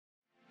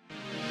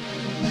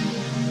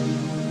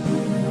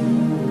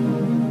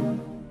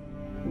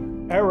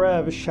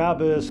Erev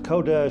Shabbos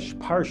Kodesh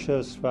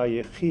Parashat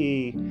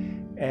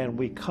Vayechi, and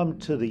we come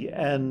to the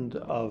end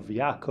of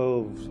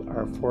Yaakov,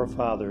 our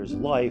forefather's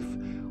life.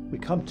 We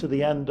come to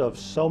the end of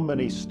so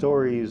many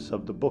stories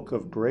of the book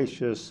of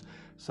Bereishis,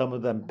 some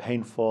of them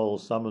painful,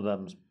 some of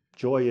them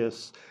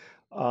joyous.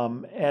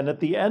 And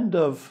at the end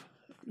of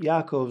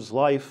Yaakov's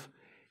life,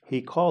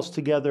 he calls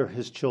together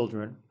his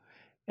children,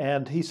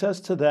 and he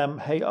says to them,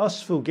 "Hey,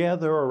 usfu,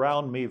 gather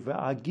around me,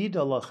 ve'agida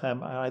lachem,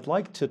 and I'd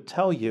like to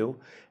tell you,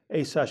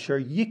 es asher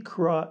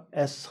yikra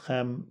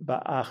eschem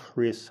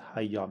ba'achris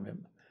hayamim,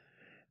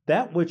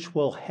 that which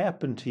will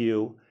happen to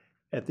you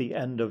at the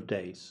end of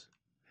days."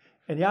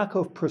 And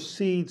Yaakov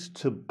proceeds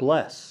to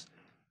bless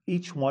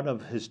each one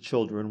of his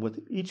children,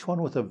 with each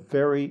one with a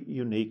very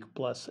unique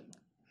blessing.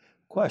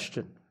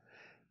 Question: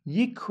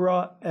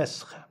 Yikra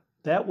eschem,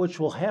 that which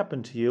will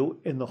happen to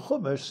you, in the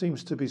Chumash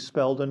seems to be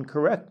spelled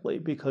incorrectly,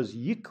 because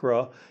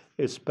Yikra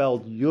is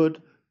spelled Yud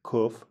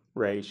Kuf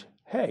Reish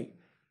Hey,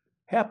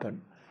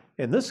 happen.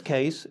 In this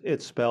case,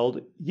 it's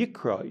spelled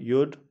Yikra,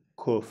 Yud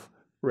Kuf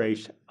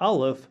Reish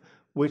Aleph,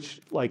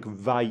 which, like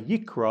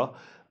Vayikra,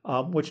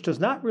 which does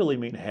not really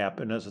mean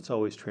happen as it's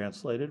always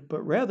translated,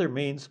 but rather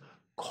means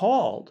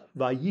called.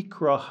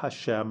 Vayikra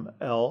Hashem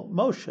el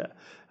Moshe.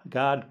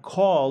 God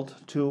called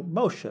to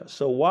Moshe.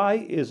 So why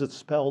is it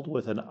spelled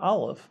with an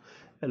Aleph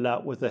and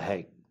not with a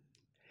Hey?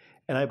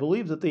 And I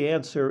believe that the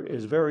answer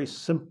is very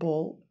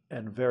simple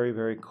and very,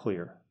 very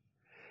clear.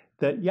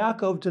 That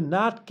Yaakov did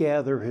not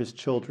gather his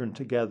children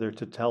together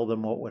to tell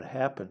them what would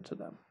happen to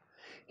them.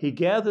 He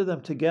gathered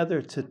them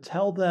together to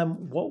tell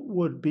them what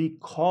would be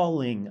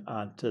calling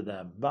onto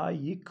them,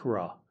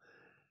 Vayikra.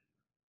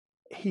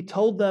 He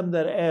told them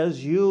that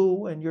as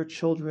you and your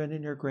children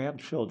and your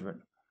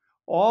grandchildren,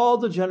 all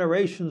the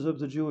generations of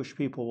the Jewish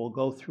people will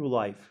go through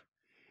life,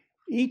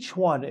 each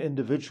one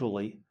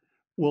individually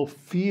will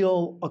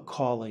feel a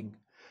calling.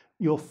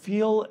 You'll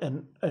feel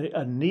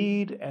a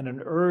need and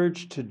an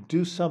urge to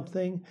do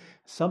something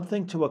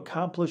to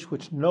accomplish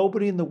which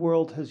nobody in the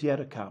world has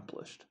yet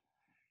accomplished.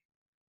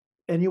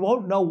 And you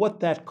won't know what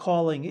that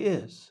calling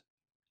is.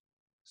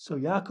 So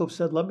Yaakov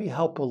said, let me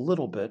help a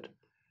little bit.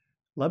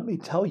 Let me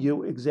tell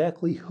you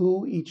exactly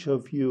who each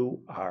of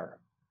you are.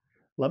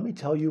 Let me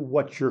tell you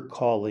what your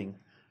calling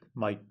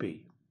might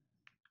be.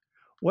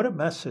 What a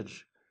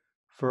message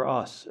for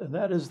us, and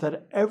that is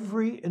that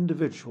every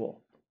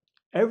individual,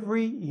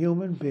 every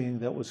human being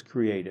that was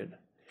created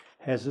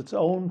has its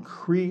own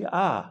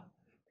kriyah,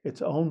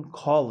 its own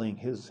calling,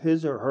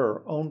 his or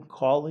her own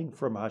calling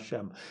from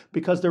Hashem,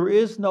 because there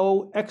is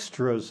no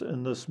extras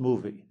in this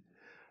movie.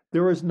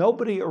 There is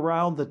nobody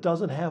around that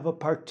doesn't have a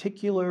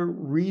particular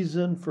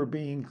reason for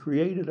being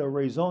created, a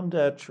raison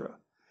d'etre,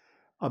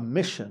 a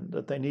mission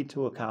that they need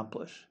to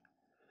accomplish.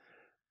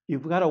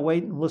 You've got to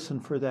wait and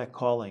listen for that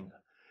calling.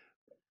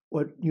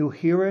 When you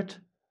hear it,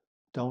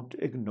 don't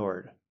ignore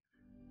it,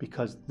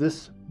 because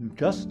this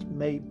just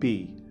may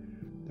be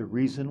the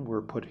reason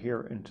we're put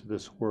here into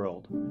this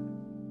world.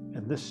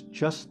 And this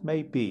just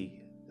may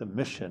be the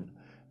mission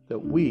that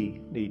we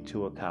need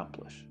to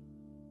accomplish.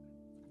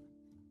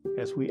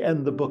 As we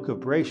end the book of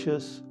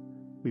Bereishis,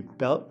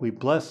 we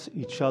bless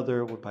each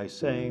other by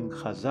saying,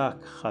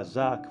 Chazak,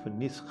 Chazak,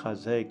 v'nis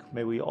chazek.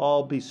 May we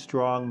all be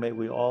strong, may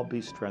we all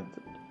be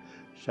strengthened.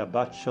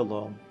 Shabbat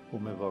Shalom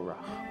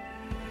u'mevorach.